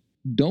this,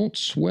 don't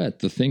sweat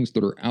the things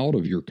that are out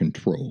of your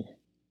control.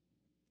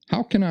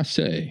 How can I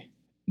say,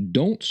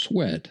 don't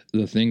sweat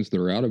the things that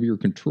are out of your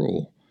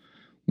control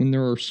when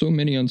there are so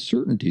many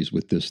uncertainties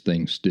with this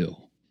thing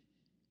still?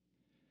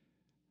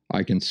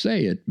 I can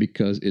say it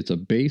because it's a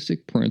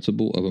basic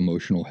principle of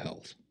emotional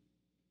health.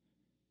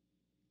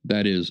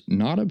 That is,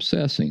 not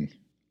obsessing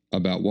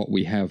about what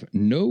we have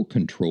no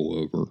control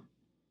over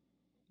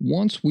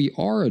once we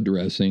are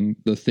addressing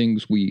the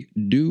things we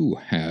do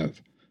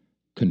have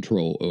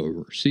control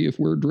over. See, if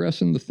we're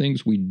addressing the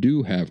things we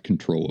do have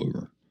control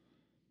over,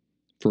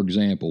 for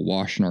example,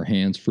 washing our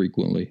hands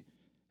frequently,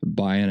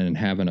 buying and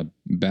having a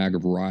bag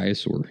of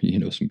rice or,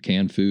 some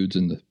canned foods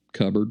in the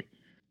cupboard,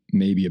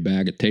 maybe a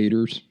bag of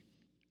taters,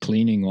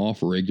 cleaning off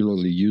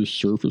regularly used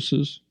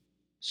surfaces,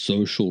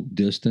 social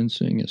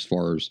distancing as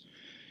far as,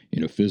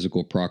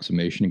 physical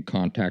approximation and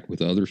contact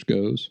with others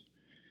goes,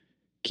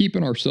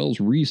 keeping ourselves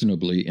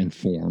reasonably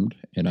informed,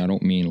 and I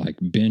don't mean like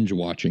binge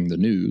watching the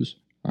news,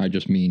 I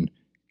just mean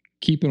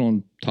keeping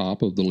on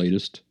top of the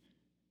latest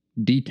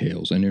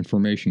details and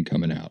information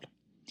coming out.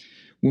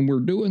 When we're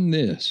doing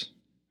this,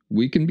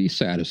 we can be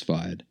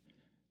satisfied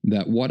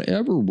that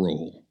whatever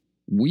role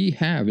we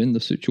have in the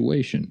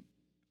situation,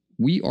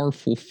 we are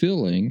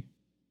fulfilling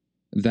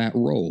that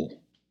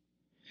role.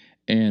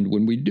 And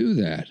when we do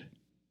that,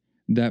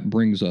 that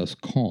brings us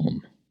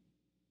calm.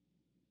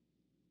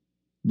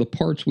 The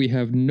parts we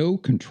have no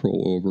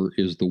control over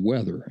is the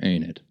weather,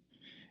 ain't it?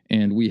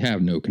 And we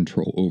have no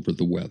control over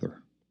the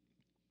weather.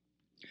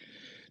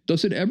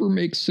 Does it ever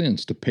make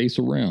sense to pace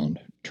around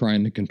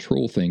trying to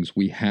control things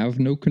we have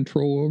no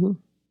control over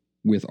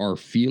with our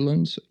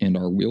feelings and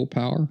our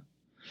willpower?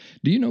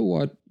 Do you know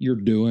what you're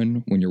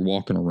doing when you're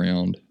walking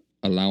around,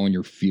 allowing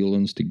your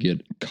feelings to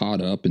get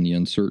caught up in the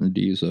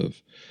uncertainties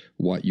of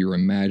what you're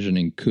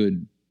imagining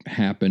could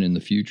happen in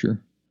the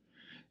future?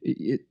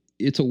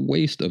 It's a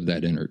waste of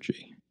that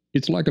energy.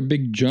 It's like a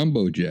big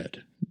jumbo jet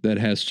that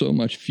has so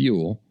much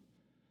fuel,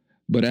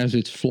 but as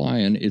it's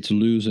flying, it's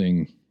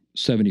losing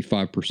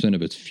 75%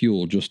 of its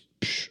fuel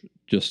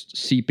just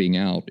seeping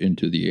out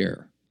into the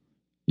air.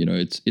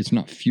 It's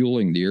not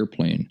fueling the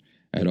airplane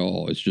at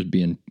all. It's just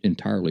being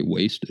entirely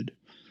wasted.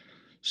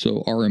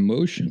 So our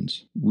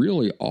emotions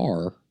really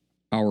are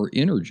our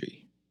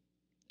energy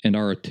and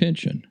our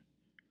attention.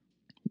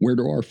 Where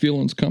do our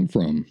feelings come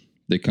from?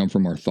 They come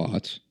from our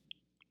thoughts.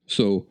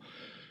 So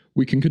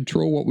we can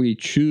control what we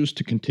choose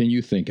to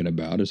continue thinking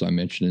about, as I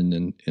mentioned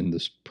in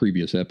this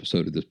previous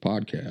episode of this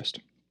podcast.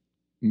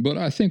 But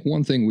I think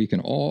one thing we can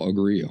all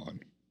agree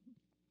on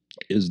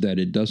is that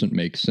it doesn't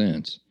make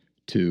sense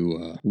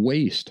to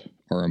waste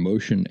our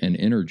emotion and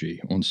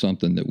energy on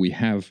something that we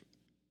have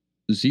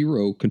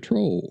zero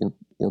control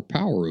or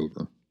power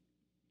over.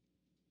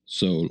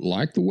 So,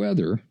 like the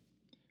weather,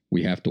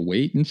 we have to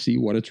wait and see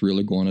what it's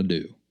really going to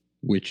do,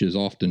 which is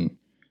often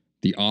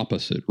the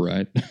opposite,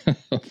 right,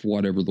 of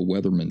whatever the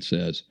weatherman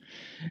says.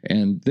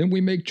 And then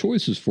we make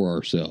choices for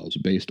ourselves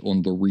based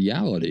on the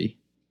reality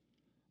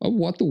of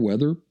what the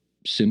weather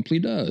simply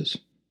does,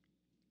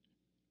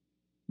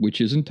 which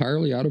is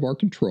entirely out of our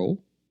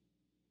control.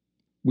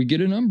 We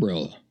get an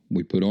umbrella.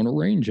 We put on a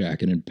rain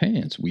jacket and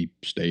pants. We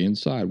stay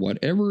inside.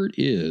 Whatever it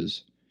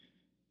is,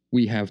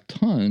 we have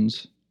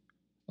tons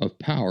of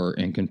power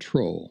and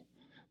control,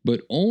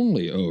 but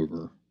only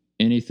over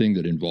anything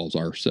that involves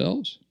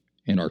ourselves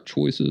and our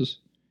choices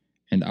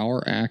and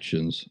our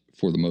actions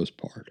for the most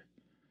part.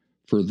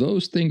 For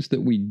those things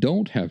that we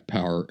don't have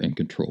power and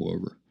control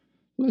over,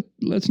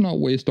 let's not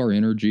waste our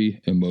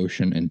energy,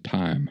 emotion, and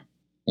time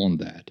on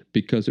that,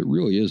 because it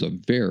really is a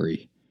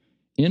very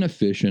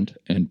inefficient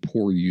and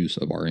poor use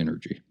of our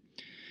energy.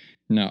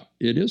 Now,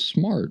 it is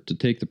smart to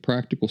take the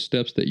practical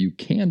steps that you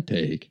can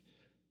take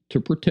to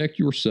protect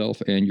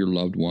yourself and your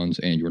loved ones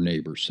and your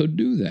neighbors. So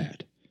do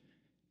that.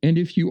 And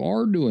if you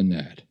are doing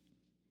that,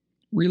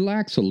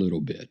 relax a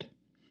little bit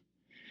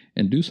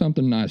and do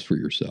something nice for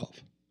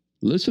yourself.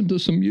 Listen to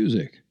some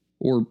music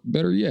Or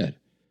better yet,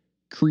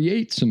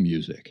 create some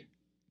music,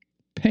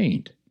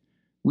 paint,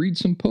 read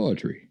some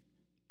poetry,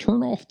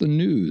 turn off the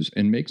news,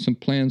 and make some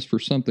plans for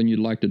something you'd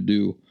like to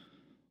do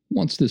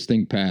once this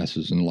thing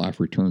passes and life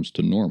returns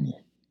to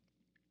normal.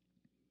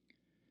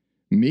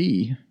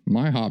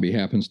 My hobby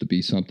happens to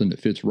be something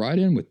that fits right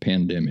in with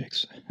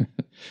pandemics.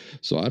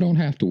 So I don't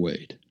have to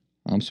wait.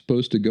 I'm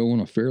supposed to go on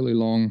a fairly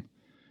long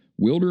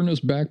wilderness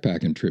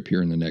backpacking trip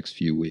here in the next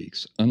few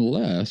weeks,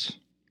 unless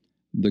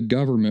the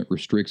government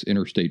restricts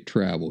interstate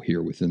travel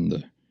here within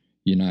the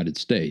United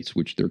States,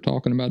 which they're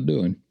talking about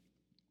doing.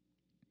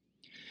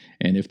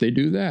 And if they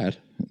do that,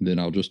 then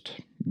I'll just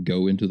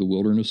go into the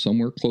wilderness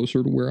somewhere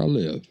closer to where I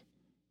live.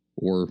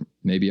 Or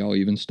maybe I'll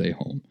even stay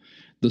home.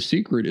 The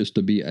secret is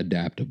to be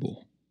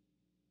adaptable.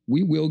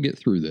 We will get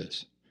through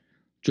this.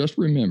 Just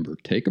remember,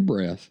 take a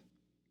breath,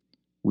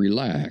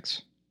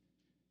 relax,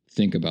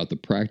 think about the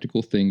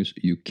practical things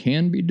you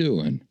can be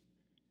doing,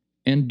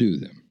 and do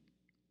them.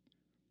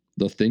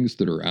 The things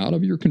that are out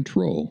of your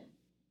control,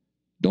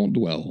 don't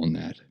dwell on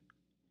that.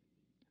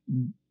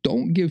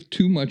 Don't give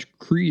too much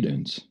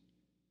credence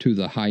to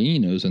the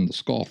hyenas and the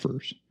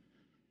scoffers.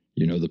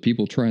 The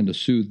people trying to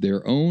soothe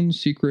their own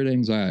secret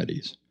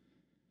anxieties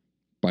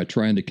by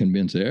trying to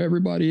convince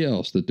everybody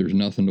else that there's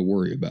nothing to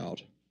worry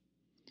about.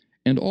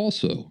 And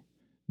also,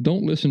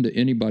 don't listen to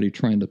anybody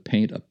trying to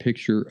paint a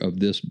picture of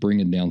this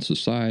bringing down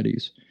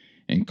societies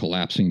and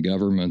collapsing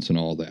governments and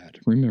all that.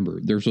 Remember,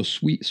 there's a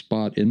sweet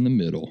spot in the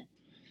middle,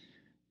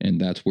 and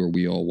that's where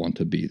we all want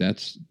to be.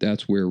 That's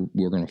where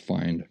we're going to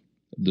find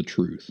the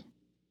truth.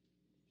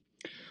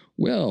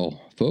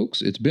 Well,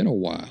 folks, it's been a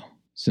while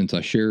since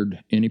I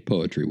shared any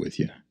poetry with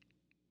you.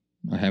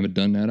 I haven't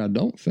done that, I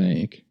don't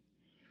think,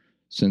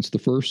 since the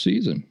first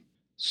season.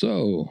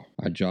 So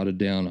I jotted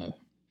down a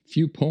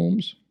few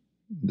poems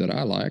that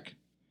I like,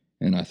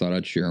 and I thought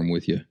I'd share them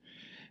with you.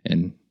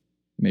 And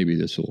maybe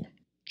this will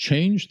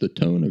change the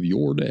tone of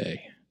your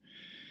day.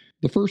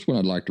 The first one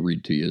I'd like to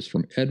read to you is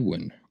from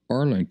Edwin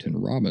Arlington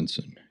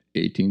Robinson,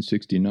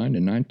 1869 to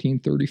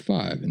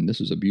 1935. And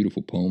this is a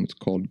beautiful poem. It's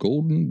called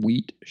Golden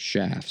Wheat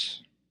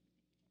Shafts.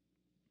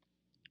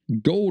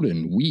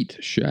 Golden wheat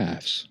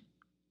shafts,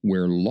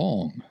 where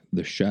long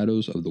the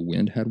shadows of the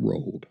wind had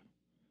rolled.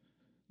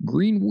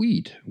 Green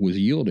wheat was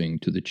yielding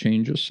to the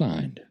change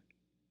assigned,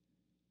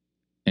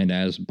 and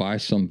as by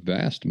some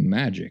vast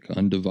magic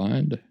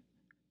undivined,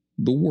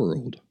 the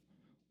world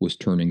was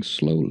turning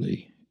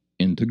slowly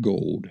into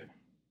gold.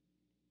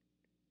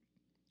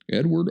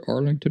 Edward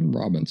Arlington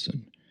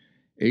Robinson,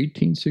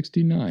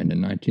 1869 to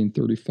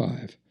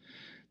 1935.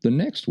 The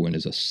next one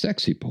is a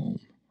sexy poem.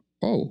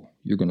 Oh,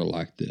 you're going to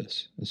like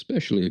this.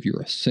 Especially if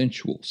you're a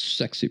sensual,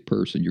 sexy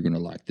person, you're going to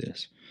like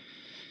this.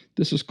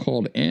 This is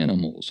called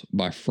Animals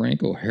by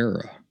Frank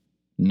O'Hara,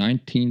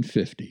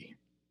 1950.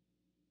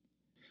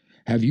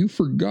 Have you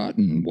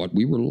forgotten what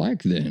we were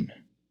like then,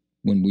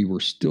 when we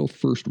were still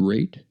first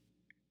rate,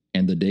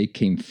 and the day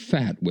came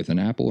fat with an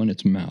apple in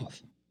its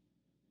mouth?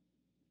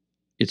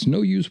 It's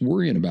no use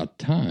worrying about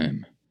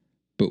time,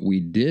 but we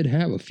did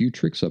have a few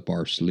tricks up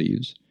our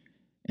sleeves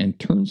and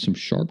turned some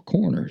sharp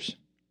corners.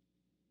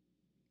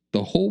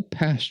 The whole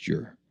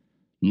pasture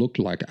looked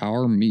like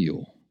our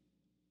meal.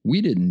 We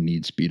didn't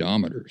need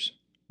speedometers.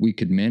 We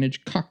could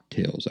manage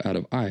cocktails out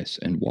of ice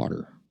and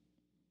water.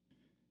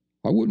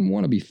 I wouldn't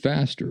want to be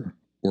faster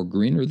or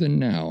greener than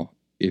now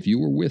if you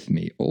were with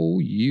me. Oh,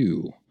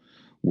 you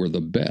were the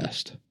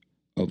best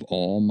of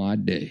all my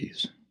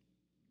days.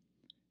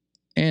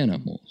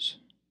 Animals.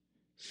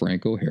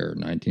 Frank O'Hara,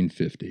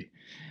 1950.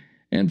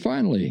 And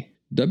finally,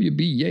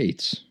 W.B.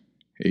 Yeats,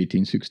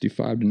 1865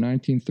 to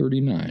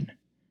 1939.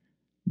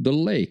 The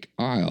Lake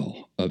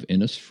Isle of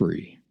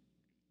Innisfree.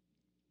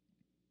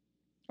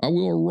 I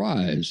will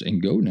arise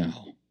and go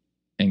now,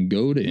 and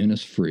go to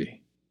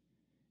Innisfree,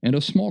 and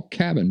a small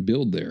cabin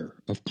build there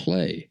of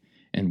clay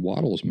and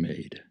wattles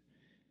made.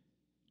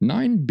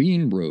 9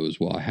 bean rows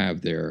will I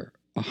have there,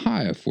 a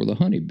hive for the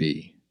honey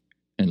bee,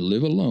 and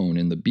live alone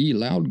in the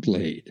bee-loud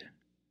glade.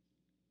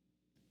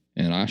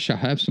 And I shall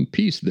have some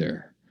peace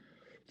there,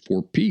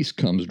 for peace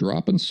comes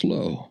dropping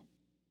slow,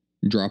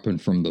 dropping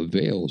from the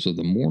vales of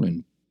the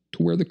morning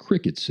to where the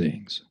cricket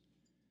sings,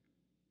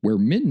 where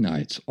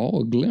midnight's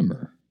all a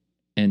glimmer,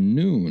 and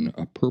noon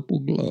a purple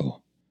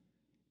glow,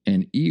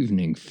 and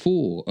evening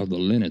full of the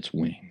linnet's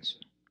wings.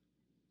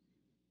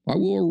 I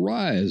will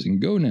arise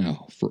and go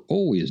now, for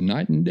always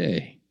night and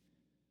day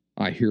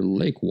I hear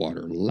lake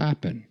water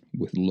lapping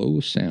with low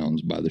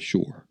sounds by the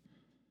shore,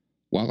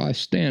 while I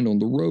stand on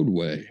the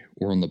roadway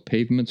or on the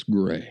pavement's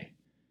gray.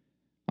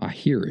 I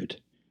hear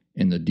it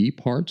in the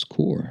deep heart's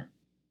core.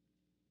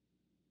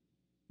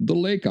 The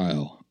Lake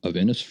Isle of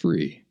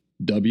Innisfree,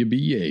 W.B.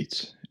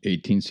 Yeats,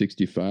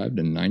 1865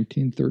 to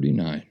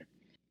 1939.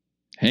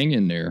 Hang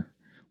in there.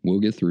 We'll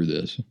get through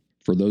this.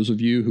 For those of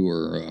you who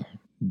are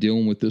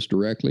dealing with this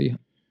directly,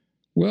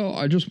 well,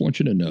 I just want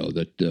you to know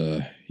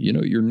that,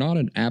 you're not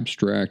an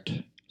abstract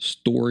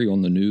story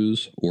on the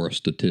news or a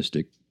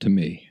statistic to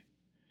me.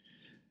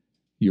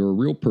 You're a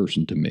real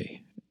person to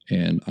me,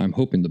 and I'm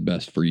hoping the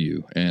best for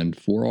you and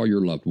for all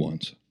your loved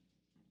ones.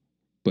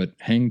 But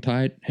hang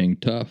tight, hang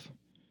tough,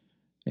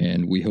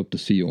 and we hope to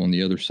see you on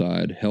the other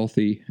side,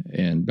 healthy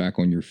and back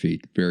on your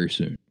feet very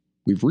soon.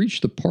 We've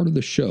reached the part of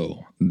the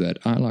show that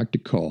I like to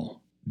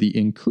call the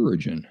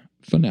encouraging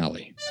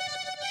finale.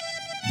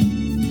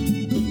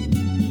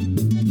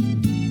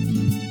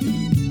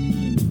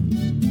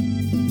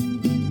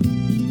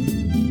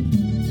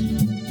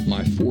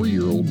 My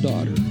 4-year-old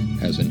daughter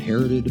has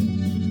inherited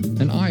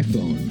an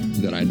iPhone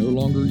that I no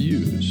longer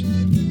use.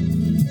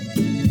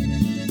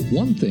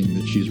 One thing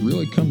that she's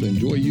really come to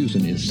enjoy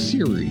using is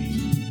Siri,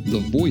 the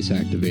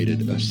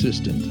voice-activated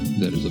assistant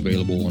that is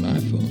available on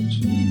iPhones.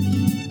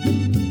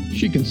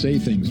 She can say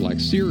things like,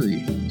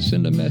 "Siri,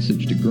 send a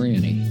message to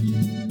Granny,"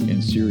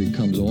 and Siri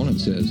comes on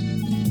and says,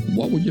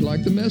 "What would you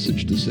like the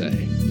message to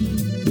say?"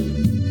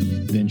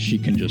 Then she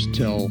can just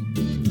tell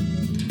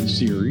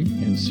Siri,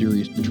 and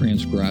Siri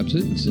transcribes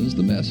it and sends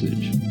the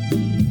message.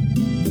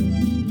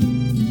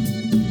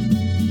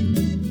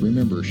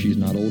 Remember, she's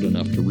not old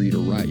enough to read or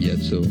write yet,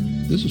 so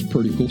this is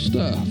pretty cool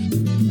stuff.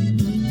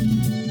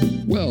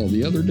 Well,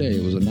 the other day,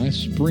 it was a nice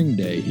spring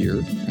day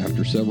here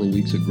after several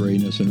weeks of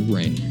grayness and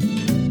rain.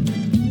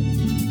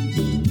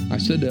 I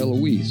said to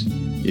Eloise,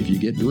 "If you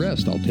get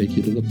dressed, I'll take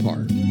you to the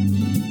park."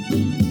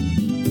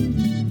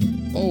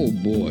 Oh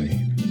boy,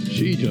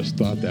 she just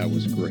thought that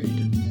was great.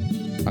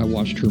 I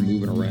watched her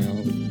moving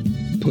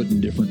around,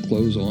 putting different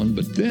clothes on,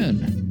 but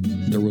then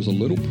there was a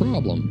little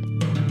problem.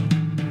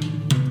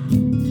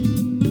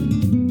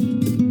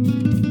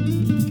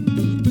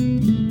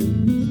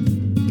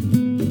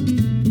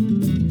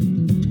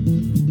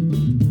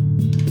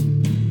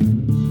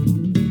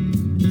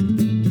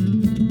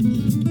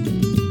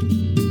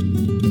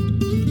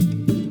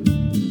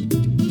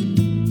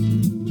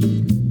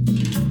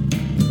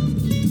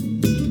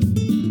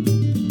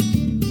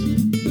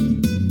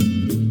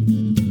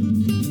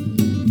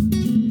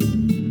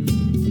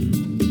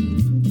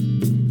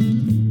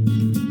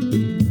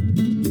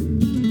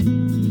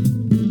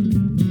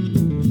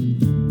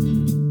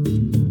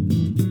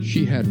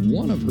 She had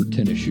one of her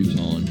tennis shoes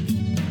on,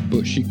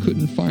 but she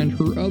couldn't find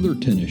her other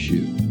tennis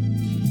shoe.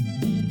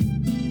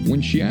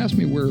 When she asked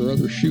me where her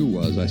other shoe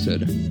was, I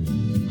said,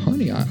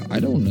 "Honey, I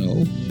don't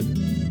know.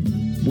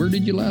 Where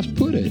did you last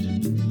put it?"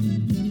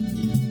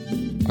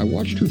 I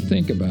watched her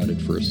think about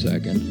it for a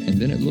second, and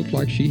then it looked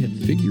like she had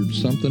figured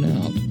something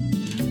out.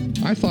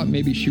 I thought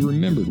maybe she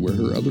remembered where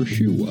her other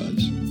shoe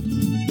was.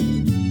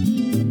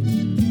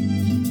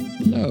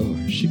 No,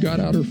 she got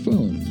out her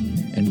phone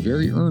and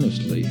very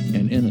earnestly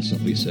and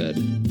innocently said,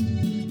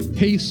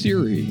 "Hey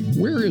Siri,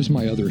 where is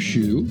my other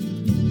shoe?"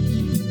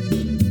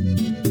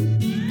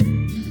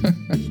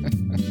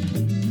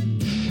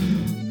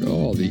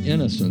 Oh, the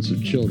innocence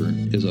of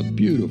children is a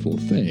beautiful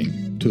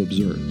thing to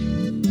observe.